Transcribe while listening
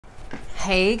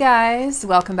Hey guys,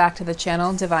 welcome back to the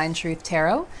channel Divine Truth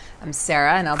Tarot. I'm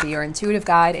Sarah and I'll be your intuitive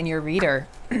guide and your reader.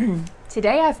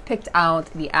 Today I've picked out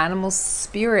the Animal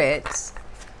Spirit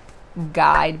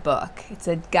guidebook. It's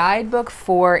a guidebook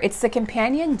it's the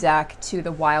companion deck to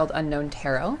the Wild Unknown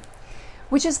Tarot,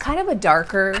 which is kind of a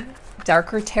darker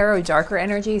tarot, darker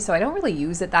energy. So I don't really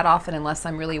use it that often unless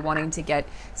I'm really wanting to get,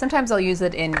 sometimes I'll use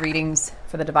it in readings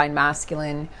for the Divine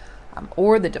Masculine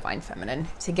or the Divine Feminine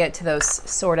to get to those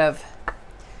sort of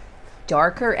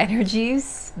darker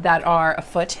energies that are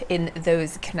afoot in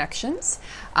those connections,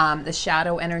 the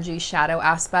shadow energy, shadow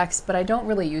aspects, but I don't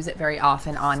really use it very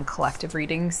often on collective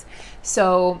readings.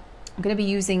 So I'm going to be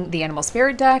using the Animal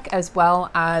Spirit deck as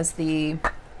well as the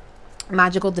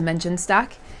Magical Dimensions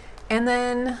deck. And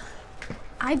then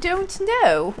I don't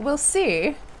know. We'll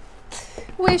see.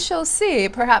 We shall see.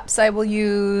 Perhaps I will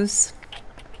use,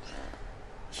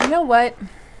 you know what?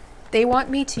 They want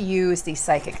me to use the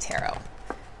Psychic Tarot.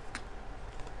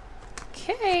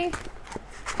 Okay,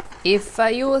 if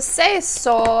you will say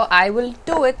so, I will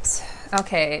do it.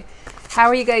 Okay, how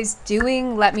are you guys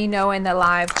doing? Let me know in the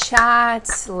live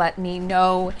chat. Let me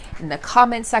know in the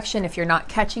comment section if you're not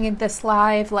catching this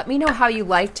live. Let me know how you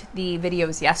liked the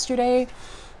videos yesterday.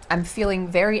 I'm feeling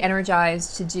very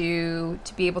energized to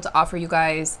be able to offer you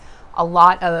guys a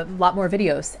lot more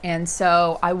videos, and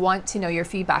so I want to know your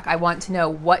feedback. I want to know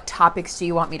what topics do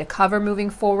you want me to cover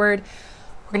moving forward.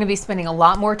 We're going to be spending a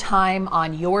lot more time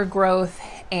on your growth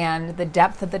and the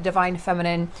depth of the Divine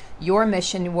Feminine, your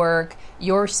mission work,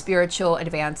 your spiritual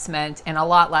advancement, and a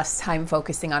lot less time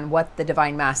focusing on what the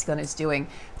Divine Masculine is doing.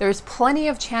 There's plenty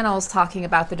of channels talking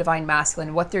about the Divine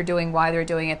Masculine, what they're doing, why they're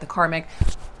doing it, the karmic.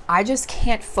 I just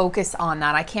can't focus on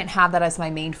that. I can't have that as my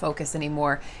main focus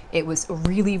anymore. It was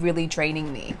really, really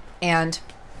draining me. And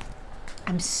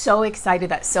I'm so excited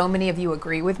that so many of you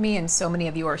agree with me and so many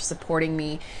of you are supporting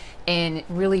me in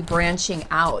really branching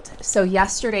out. So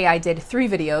yesterday I did 3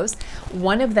 videos.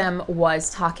 One of them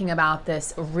was talking about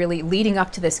this, really leading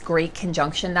up to this great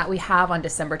conjunction that we have on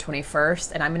December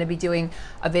 21st. And I'm going to be doing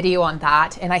a video on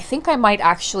that. And I think I might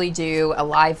actually do a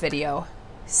live video.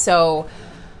 So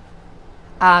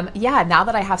yeah, now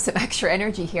that I have some extra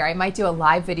energy here, I might do a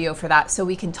live video for that so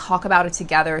we can talk about it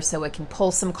together, so it can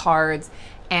pull some cards,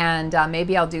 and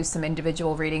maybe I'll do some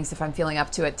individual readings if I'm feeling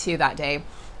up to it too that day.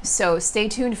 So stay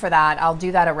tuned for that. I'll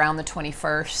do that around the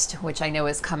 21st, which I know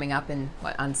is coming up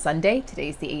on Sunday.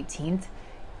 Today's the 18th.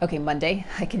 Okay, Monday.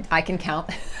 I can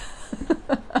count.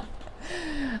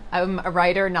 I'm a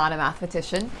writer, not a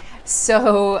mathematician.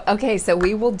 So, okay, so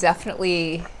we will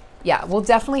definitely, we'll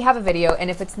definitely have a video. And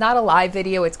if it's not a live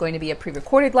video, it's going to be a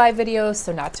pre-recorded live video.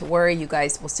 So not to worry, you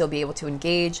guys will still be able to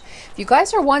engage. If you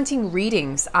guys are wanting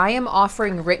readings, I am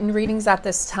offering written readings at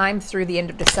this time through the end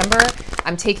of December.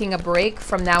 I'm taking a break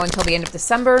from now until the end of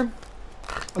December,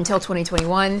 until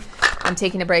 2021. I'm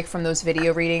taking a break from those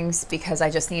video readings because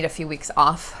I just need a few weeks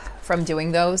off from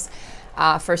doing those.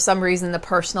 For some reason, the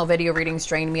personal video readings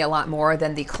drain me a lot more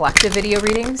than the collective video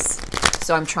readings.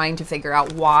 So I'm trying to figure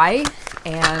out why.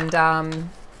 And I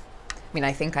mean,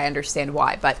 I think I understand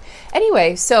why. But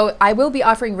anyway, so I will be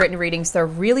offering written readings. They're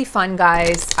really fun,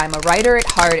 guys. I'm a writer at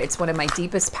heart. It's one of my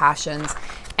deepest passions.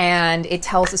 And it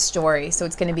tells a story. So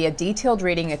it's going to be a detailed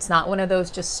reading. It's not one of those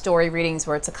just story readings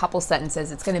where it's a couple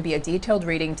sentences. It's going to be a detailed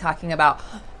reading talking about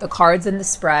the cards in the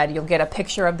spread. You'll get a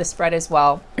picture of the spread as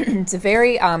well. It's a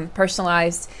very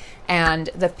personalized, and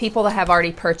the people that have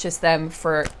already purchased them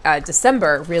for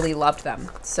December really loved them.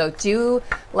 So do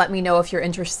let me know if you're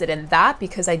interested in that,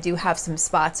 because I do have some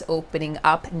spots opening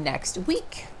up next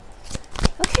week.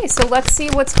 Okay, so let's see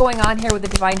what's going on here with the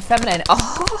Divine Feminine.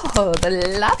 Oh,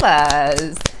 the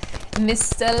lovers.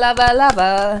 Mr.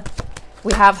 Lover.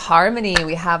 We have harmony.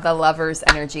 We have the Lover's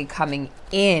energy coming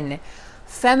in.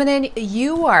 Feminine,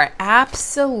 you are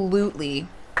absolutely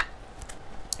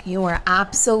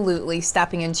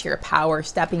stepping into your power,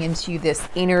 stepping into this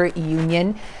inner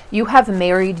union. You have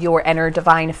married your inner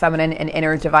Divine Feminine and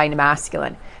inner Divine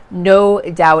Masculine. No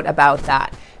doubt about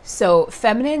that. So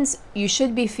feminines, you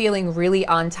should be feeling really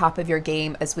on top of your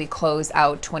game as we close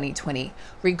out 2020,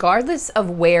 regardless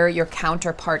of where your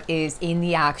counterpart is in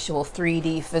the actual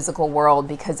 3D physical world,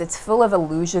 because it's full of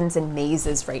illusions and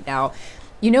mazes right now.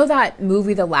 You know that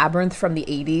movie, The Labyrinth, from the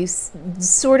 80s?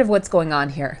 Sort of what's going on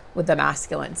here with the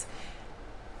masculines.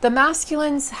 The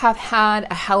masculines have had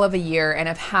a hell of a year and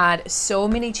have had so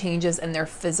many changes in their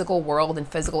physical world and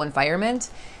physical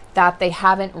environment that they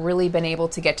haven't really been able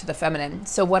to get to the feminine.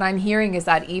 So what I'm hearing is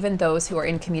that even those who are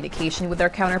in communication with their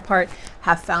counterpart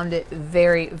have found it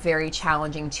very, very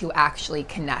challenging to actually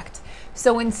connect.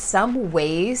 So in some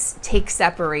ways, take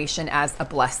separation as a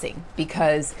blessing,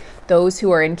 because those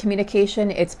who are in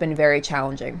communication, it's been very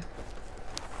challenging.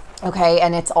 Okay,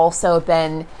 and it's also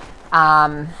been,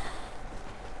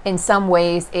 in some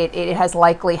ways, it has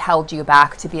likely held you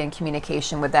back to be in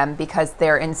communication with them because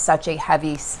they're in such a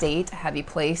heavy state, heavy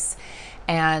place,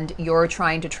 and you're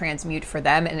trying to transmute for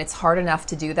them, and it's hard enough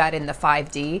to do that in the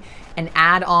 5D, and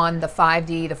add on the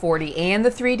 5D, the 4D, and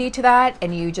the 3D to that,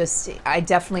 and I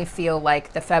definitely feel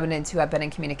like the feminines who have been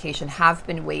in communication have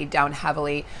been weighed down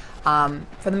heavily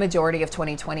for the majority of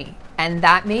 2020. And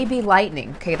that may be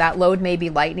lightening, okay? That load may be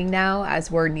lightening now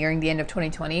as we're nearing the end of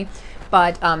 2020,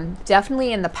 but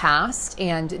definitely in the past,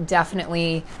 and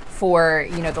definitely for,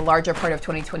 the larger part of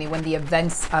 2020, when the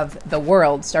events of the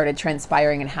world started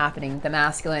transpiring and happening, the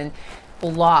masculine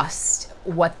lost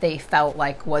what they felt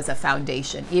like was a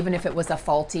foundation. Even if it was a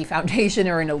faulty foundation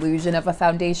or an illusion of a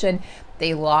foundation,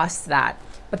 they lost that.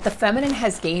 But the feminine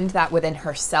has gained that within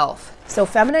herself. So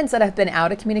feminines that have been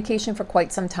out of communication for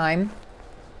quite some time,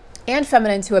 and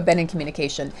feminines who have been in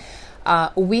communication,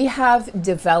 we have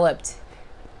developed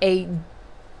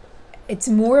it's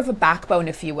more of a backbone,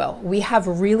 if you will. We have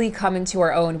really come into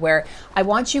our own, where I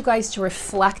want you guys to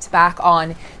reflect back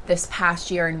on this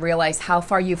past year and realize how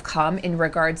far you've come in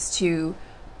regards to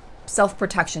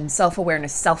self-protection,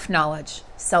 self-awareness, self-knowledge,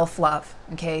 self-love,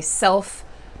 okay,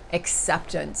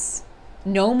 self-acceptance.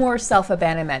 No more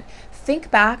self-abandonment.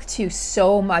 Think back to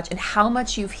so much and how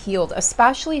much you've healed,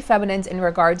 especially feminines, in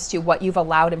regards to what you've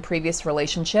allowed in previous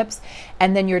relationships.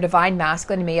 And then your divine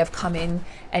masculine may have come in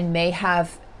and may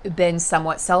have been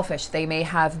somewhat selfish. They may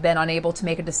have been unable to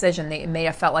make a decision. They may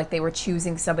have felt like they were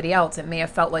choosing somebody else. It may have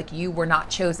felt like you were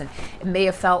not chosen. It may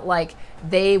have felt like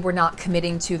they were not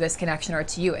committing to this connection or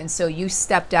to you. And so you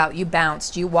stepped out, you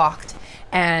bounced, you walked,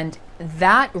 and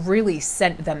that really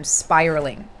sent them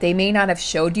spiraling. They may not have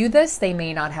showed you this. They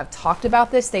may not have talked about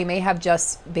this. They may have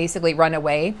just basically run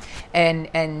away and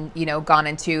gone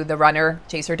into the runner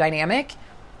chaser dynamic.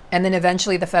 And then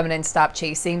eventually the feminine stopped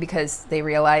chasing because they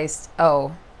realized,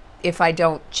 oh, if I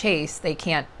don't chase,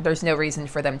 there's no reason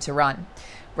for them to run,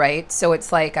 right? So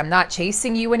it's like, I'm not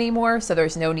chasing you anymore, so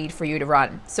there's no need for you to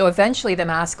run. So eventually the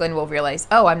masculine will realize,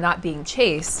 oh, I'm not being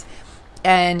chased.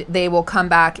 And they will come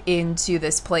back into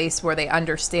this place where they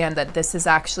understand that this is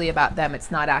actually about them.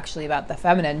 It's not actually about the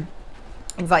feminine,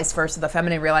 and vice versa. The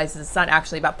feminine realizes it's not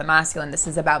actually about the masculine. This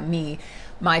is about me,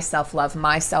 my self-love,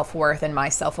 my self-worth, and my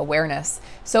self-awareness.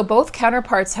 So both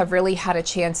counterparts have really had a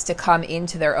chance to come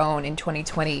into their own in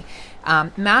 2020.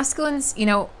 Masculines,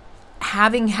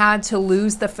 having had to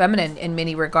lose the feminine in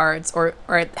many regards, or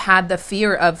had the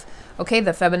fear of, okay,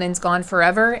 the feminine's gone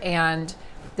forever, and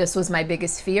this was my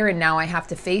biggest fear, and now I have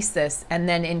to face this. And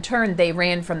then in turn, they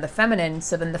ran from the feminine.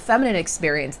 So then the feminine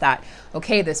experienced that,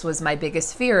 okay, this was my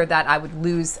biggest fear, that I would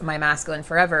lose my masculine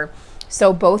forever.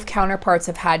 So both counterparts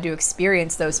have had to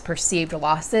experience those perceived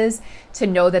losses to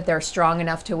know that they're strong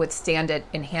enough to withstand it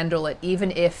and handle it, even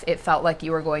if it felt like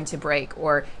you were going to break,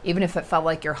 or even if it felt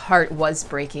like your heart was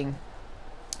breaking.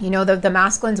 The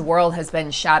masculine's world has been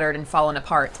shattered and fallen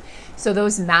apart. So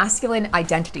those masculine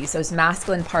identities, those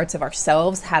masculine parts of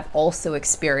ourselves have also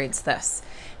experienced this.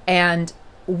 And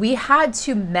we had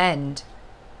to mend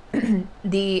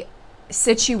the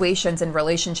situations and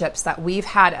relationships that we've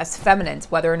had as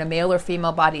feminines, whether in a male or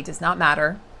female body, does not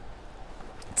matter.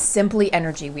 It's simply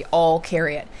energy. We all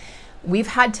carry it. We've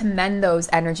had to mend those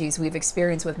energies we've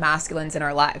experienced with masculines in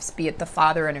our lives, be it the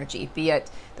father energy, be it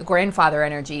the grandfather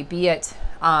energy, be it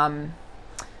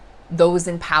those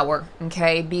in power,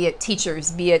 okay? Be it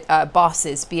teachers, be it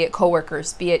bosses, be it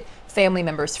coworkers, be it family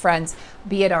members, friends,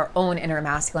 be it our own inner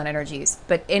masculine energies.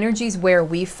 But energies where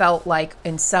we felt like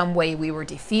in some way we were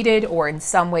defeated, or in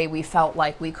some way we felt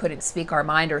like we couldn't speak our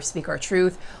mind or speak our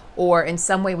truth, or in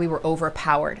some way we were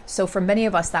overpowered. So for many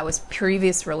of us, that was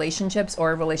previous relationships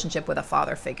or a relationship with a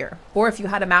father figure. Or if you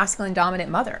had a masculine dominant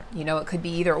mother, it could be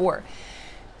either or.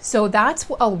 So that's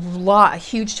a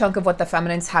huge chunk of what the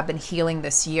feminines have been healing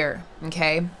this year,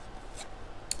 okay?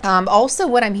 Also,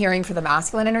 what I'm hearing for the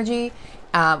masculine energy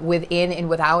within and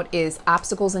without is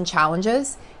obstacles and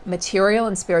challenges, material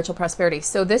and spiritual prosperity.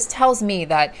 So this tells me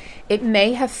that it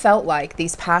may have felt like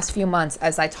these past few months,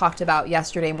 as I talked about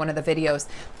yesterday in one of the videos,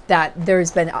 that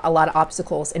there's been a lot of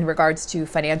obstacles in regards to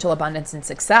financial abundance and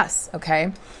success,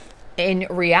 okay? In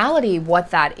reality,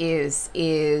 what that is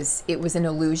it was an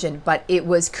illusion, but it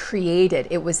was created.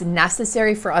 It was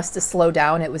necessary for us to slow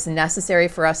down. It was necessary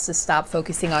for us to stop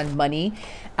focusing on money.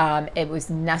 It was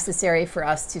necessary for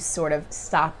us to sort of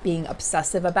stop being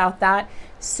obsessive about that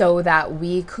so that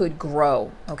we could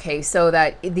grow, okay? So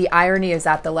that the irony is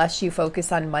that the less you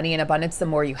focus on money and abundance, the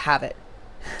more you have it.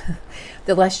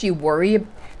 the less you worry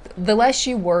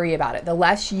about it, the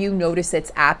less you notice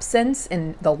its absence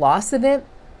and the loss of it,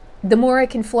 the more it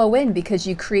can flow in, because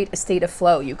you create a state of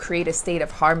flow, you create a state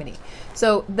of harmony.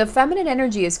 So the feminine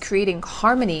energy is creating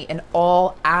harmony in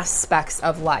all aspects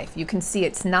of life. You can see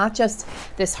it's not just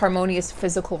this harmonious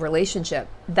physical relationship.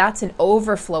 That's an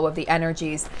overflow of the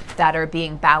energies that are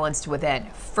being balanced within.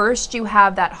 First, you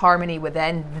have that harmony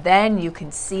within, then you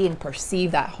can see and perceive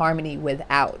that harmony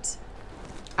without.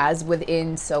 As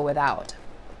within, so without.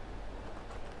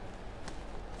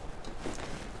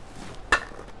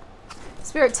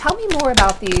 Spirit, tell me more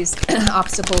about these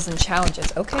obstacles and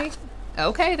challenges.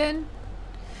 Okay then.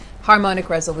 Harmonic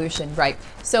resolution, right.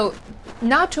 So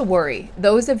not to worry.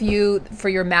 Those of you, for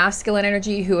your masculine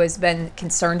energy who has been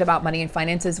concerned about money and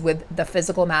finances, with the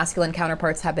physical masculine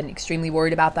counterparts have been extremely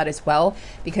worried about that as well,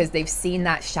 because they've seen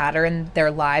that shatter in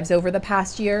their lives over the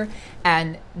past year.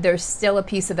 And there's still a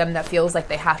piece of them that feels like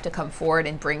they have to come forward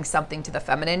and bring something to the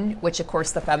feminine, which of course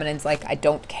the feminine's like, I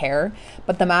don't care.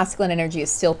 But the masculine energy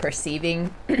is still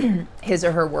perceiving his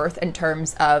or her worth in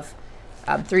terms of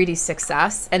 3D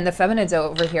success, and the feminine's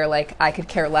over here like, I could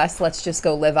care less. Let's just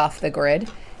go live off the grid,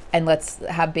 and let's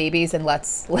have babies, and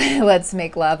let's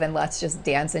make love, and let's just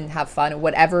dance and have fun.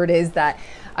 Whatever it is that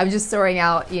I'm just throwing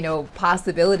out, you know,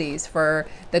 possibilities for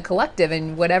the collective,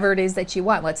 and whatever it is that you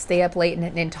want. Let's stay up late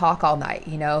and talk all night.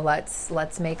 You know,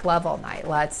 let's make love all night.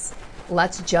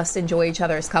 Let's just enjoy each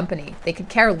other's company. They could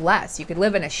care less. You could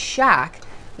live in a shack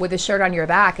with a shirt on your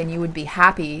back and you would be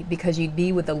happy, because you'd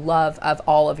be with the love of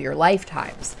all of your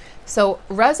lifetimes. So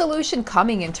resolution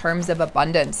coming in terms of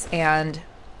abundance, and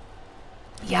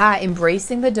yeah,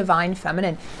 embracing the divine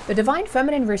feminine. The divine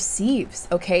feminine receives,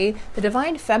 okay? The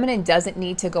divine feminine doesn't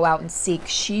need to go out and seek.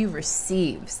 She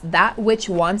receives. That which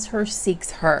wants her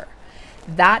seeks her.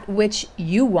 That which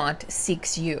you want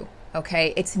seeks you,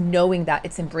 okay? It's knowing that,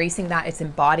 it's embracing that, it's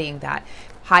embodying that.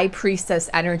 High priestess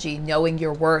energy, knowing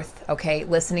your worth, okay?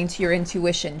 Listening to your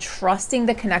intuition, trusting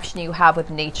the connection you have with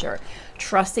nature,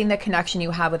 trusting the connection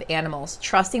you have with animals,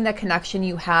 trusting the connection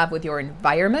you have with your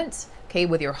environment, okay?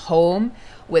 With your home,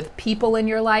 with people in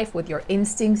your life, with your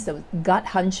instincts, those gut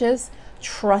hunches,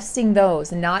 trusting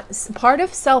those. Not part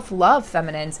of self-love,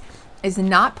 feminines, is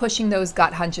not pushing those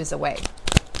gut hunches away,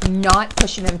 not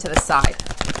pushing them to the side.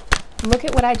 Look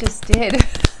at what I just did.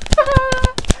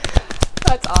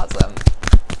 That's awesome.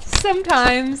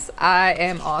 Sometimes I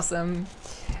am awesome.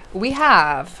 We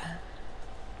have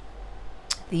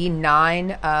the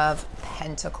 9 of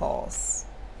Pentacles.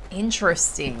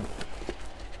 Interesting.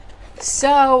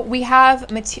 So we have,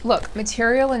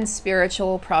 material and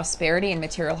spiritual prosperity and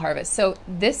material harvest. So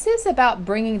this is about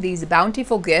bringing these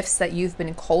bountiful gifts that you've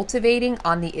been cultivating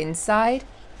on the inside,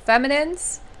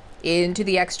 feminines, into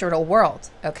the external world.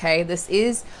 Okay, this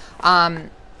is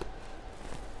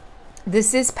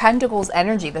Pentacles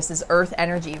energy. This is Earth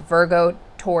energy, Virgo,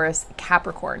 Taurus,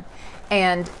 Capricorn.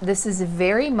 And this is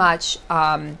very much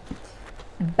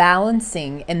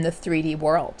balancing in the 3D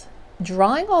world.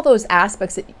 Drawing all those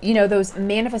aspects, you know, those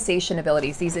manifestation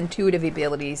abilities, these intuitive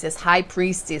abilities, this high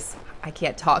priestess, I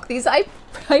can't talk, these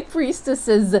high priestess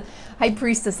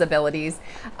abilities,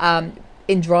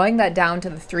 in drawing that down to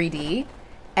the 3D.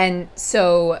 And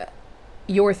so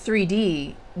your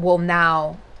 3D will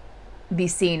now be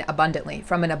seen abundantly,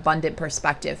 from an abundant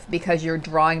perspective, because you're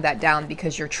drawing that down,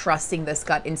 because you're trusting this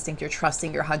gut instinct, you're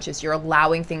trusting your hunches, you're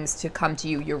allowing things to come to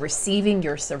you, you're receiving,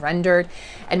 you're surrendered.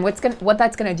 And what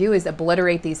that's going to do is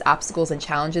obliterate these obstacles and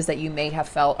challenges that you may have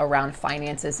felt around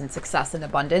finances and success and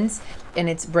abundance. And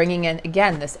it's bringing in,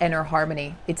 again, this inner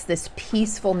harmony. It's this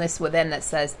peacefulness within that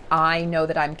says, I know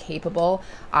that I'm capable,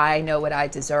 I know what I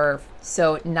deserve.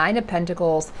 So 9 of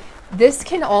Pentacles, this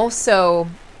can also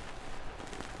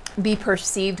be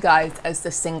perceived, guys, as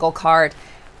the single card.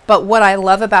 But what I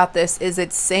love about this is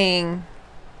it's saying,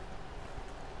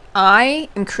 I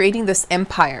am creating this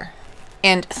empire,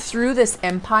 and through this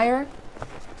empire,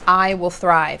 I will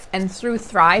thrive. And through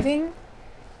thriving,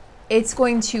 it's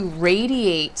going to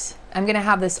radiate. I'm going to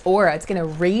have this aura. It's going to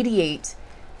radiate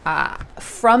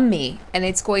from me, and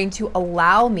it's going to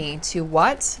allow me to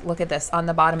what? Look at this on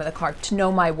the bottom of the card, to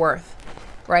know my worth,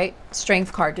 right?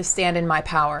 Strength card, to stand in my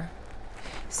power.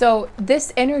 So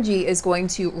this energy is going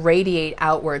to radiate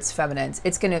outwards, feminines.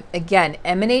 It's going to, again,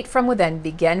 emanate from within,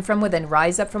 begin from within,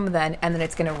 rise up from within, and then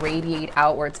it's going to radiate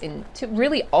outwards into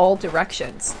really all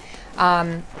directions.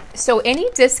 So any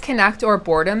disconnect or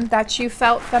boredom that you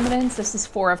felt, feminines, this is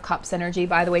 4 of Cups energy,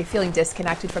 by the way, feeling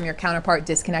disconnected from your counterpart,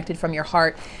 disconnected from your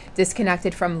heart,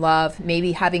 disconnected from love,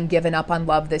 maybe having given up on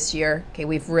love this year. Okay,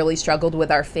 we've really struggled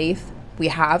with our faith. We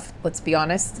have, let's be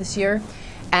honest, this year.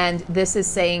 And this is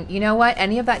saying, you know what?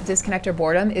 Any of that disconnect or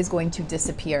boredom is going to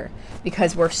disappear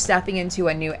because we're stepping into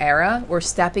a new era. We're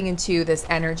stepping into this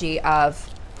energy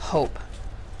of hope.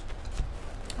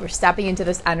 We're stepping into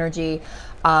this energy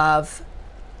of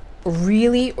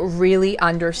really, really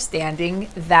understanding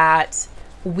that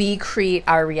we create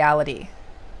our reality.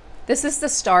 This is the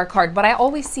Star card, but I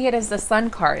always see it as the Sun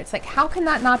card. It's like, how can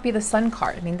that not be the Sun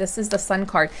card? I mean, this is the Sun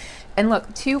card. And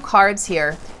look, 2 cards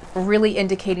here really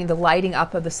indicating the lighting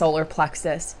up of the solar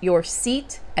plexus, your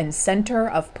seat and center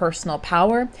of personal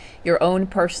power, your own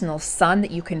personal sun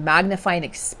that you can magnify and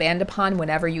expand upon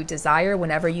whenever you desire,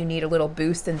 whenever you need a little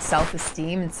boost in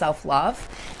self-esteem and self-love,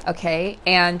 okay?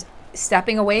 And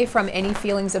stepping away from any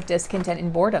feelings of discontent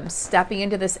and boredom, stepping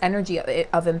into this energy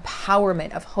of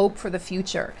empowerment, of hope for the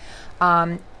future.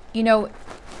 You know,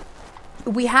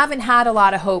 we haven't had a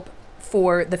lot of hope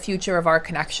for the future of our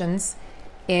connections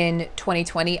in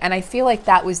 2020, and I feel like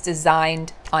that was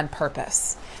designed on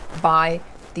purpose by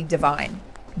the divine,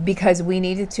 because we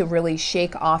needed to really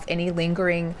shake off any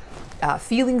lingering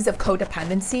feelings of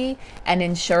codependency and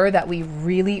ensure that we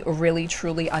really, really,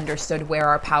 truly understood where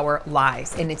our power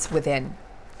lies, and it's within.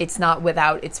 It's not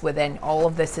without, it's within. All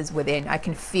of this is within. I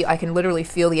can literally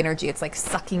feel the energy. It's like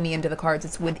sucking me into the cards.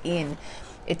 It's within.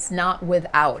 It's not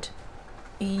without.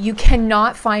 You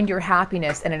cannot find your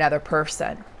happiness in another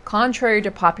person, contrary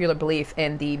to popular belief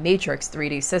in the Matrix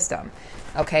 3D system,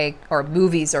 okay, or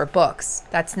movies or books.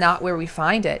 That's not where we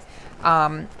find it.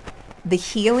 The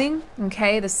healing,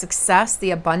 okay, the success,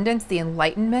 the abundance, the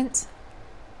enlightenment,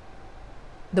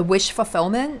 the wish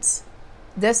fulfillment,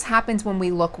 this happens when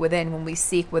we look within, when we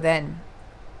seek within.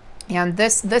 And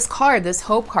this card, this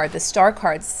hope card, the Star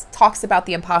card, talks about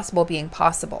the impossible being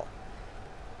possible.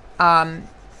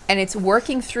 And it's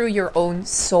working through your own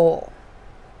soul.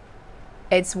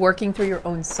 It's working through your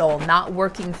own soul, not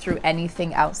working through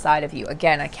anything outside of you.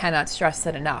 Again, I cannot stress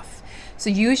that enough. So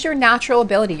use your natural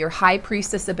ability, your high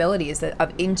priestess abilities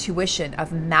of intuition,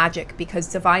 of magic, because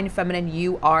divine feminine,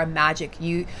 you are magic.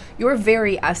 Your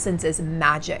very essence is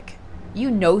magic.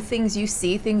 You know things, you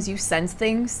see things, you sense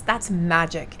things. That's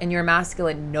magic, and your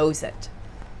masculine knows it.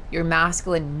 Your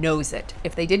masculine knows it.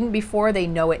 If they didn't before, they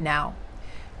know it now.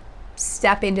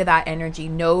 Step into that energy.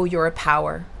 Know your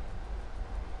power.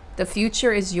 The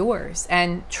future is yours,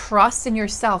 and trust in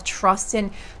yourself. Trust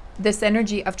in this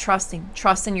energy of trusting.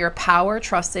 Trust in your power.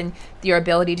 Trust in your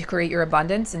ability to create your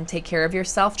abundance and take care of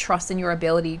yourself. Trust in your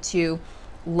ability to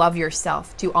love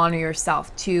yourself, to honor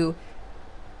yourself, to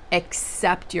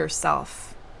accept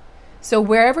yourself. So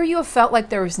wherever you have felt like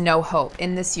there was no hope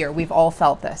in this year, we've all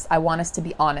felt this. I want us to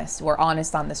be honest. We're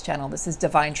honest on this channel. This is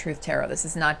Divine Truth Tarot. This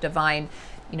is not divine,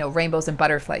 rainbows and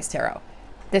butterflies tarot.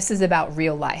 This is about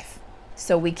real life.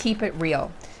 So we keep it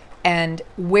real. And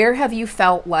where have you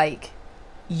felt like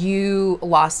you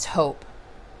lost hope?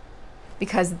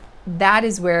 Because that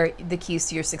is where the keys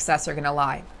to your success are going to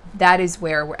lie. That is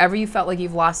wherever you felt like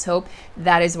you've lost hope,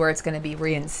 that is where it's going to be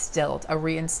reinstilled, a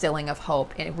reinstilling of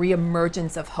hope, a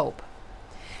reemergence of hope.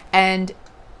 And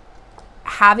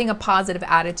having a positive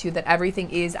attitude that everything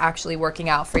is actually working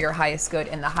out for your highest good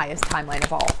in the highest timeline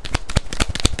of all.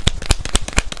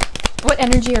 What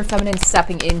energy are feminine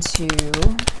stepping into?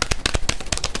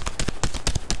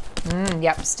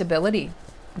 Yep, stability,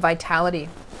 vitality.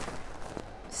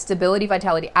 Stability,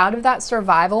 vitality, out of that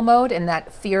survival mode and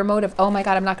that fear mode of, oh my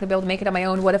God, I'm not going to be able to make it on my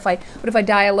own. What if I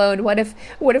die alone? What if,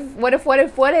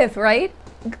 right?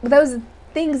 Those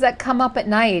things that come up at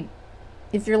night,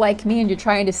 if you're like me and you're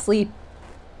trying to sleep,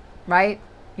 right?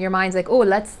 Your mind's like, oh,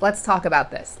 let's talk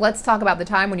about this. Let's talk about the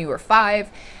time when you were 5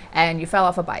 and you fell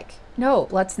off a bike. No,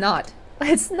 let's not.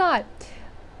 Let's not.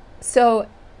 So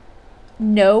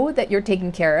know that you're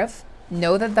taken care of.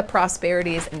 Know that the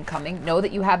prosperity is incoming. Know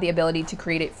that you have the ability to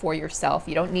create it for yourself.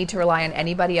 You don't need to rely on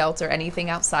anybody else or anything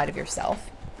outside of yourself.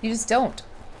 You just don't.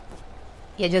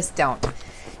 You just don't.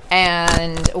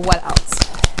 And what else?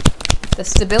 The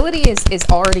stability is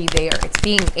already there. It's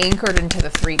being anchored into the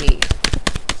 3D.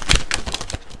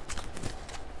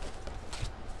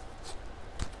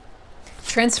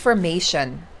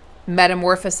 Transformation,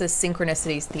 metamorphosis,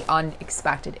 synchronicities, the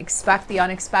unexpected. Expect the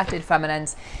unexpected,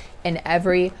 feminines, in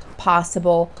every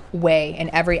possible way, in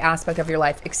every aspect of your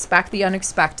life. Expect the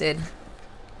unexpected.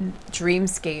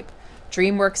 Dreamscape,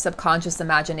 dream work, subconscious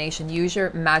imagination. Use your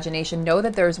imagination. Know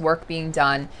that there's work being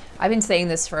done. I've been saying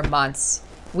this for months.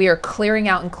 We are clearing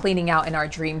out and cleaning out in our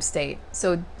dream state.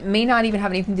 So it may not even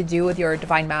have anything to do with your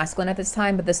divine masculine at this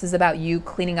time, but this is about you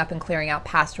cleaning up and clearing out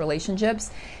past relationships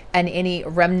and any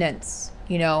remnants,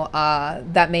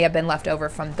 that may have been left over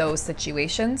from those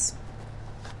situations.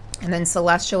 And then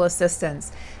celestial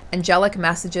assistance, angelic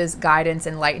messages, guidance,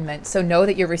 enlightenment. So know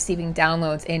that you're receiving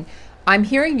downloads, and I'm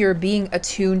hearing you're being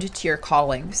attuned to your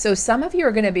calling. So some of you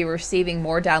are going to be receiving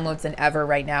more downloads than ever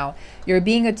right now. You're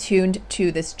being attuned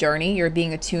to this journey. You're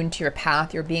being attuned to your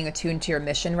path. You're being attuned to your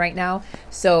mission right now.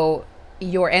 So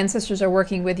your ancestors are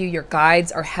working with you. Your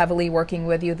guides are heavily working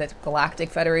with you. The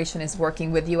Galactic Federation is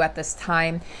working with you at this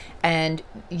time. And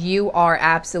you are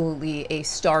absolutely a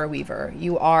star weaver.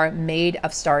 You are made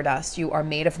of stardust. You are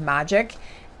made of magic.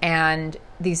 And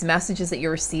these messages that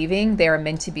you're receiving, they are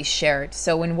meant to be shared.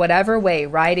 So in whatever way,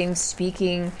 writing,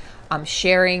 speaking,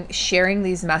 sharing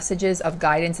these messages of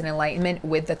guidance and enlightenment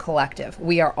with the collective.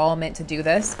 We are all meant to do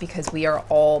this because we are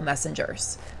all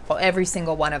messengers. Well, every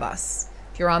single one of us.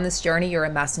 If you're on this journey, you're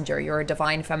a messenger. You're a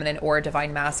divine feminine or a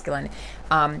divine masculine.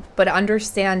 But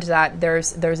understand that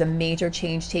there's a major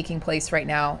change taking place right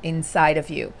now inside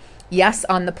of you. Yes,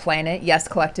 on the planet, yes,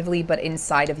 collectively, but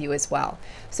inside of you as well.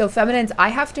 So feminines, I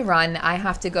have to run. I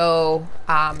have to go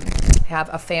have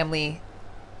a family,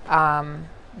 not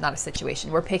a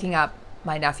situation. We're picking up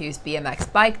my nephew's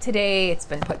BMX bike today. It's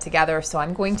been put together, so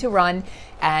I'm going to run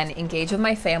and engage with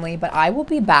my family, but I will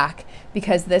be back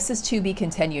because this is to be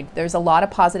continued. There's a lot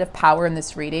of positive power in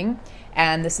this reading,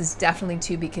 and this is definitely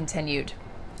to be continued.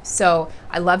 So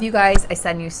I love you guys. I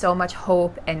send you so much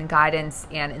hope and guidance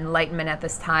and enlightenment at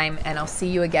this time, and I'll see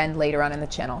you again later on in the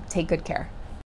channel. Take good care.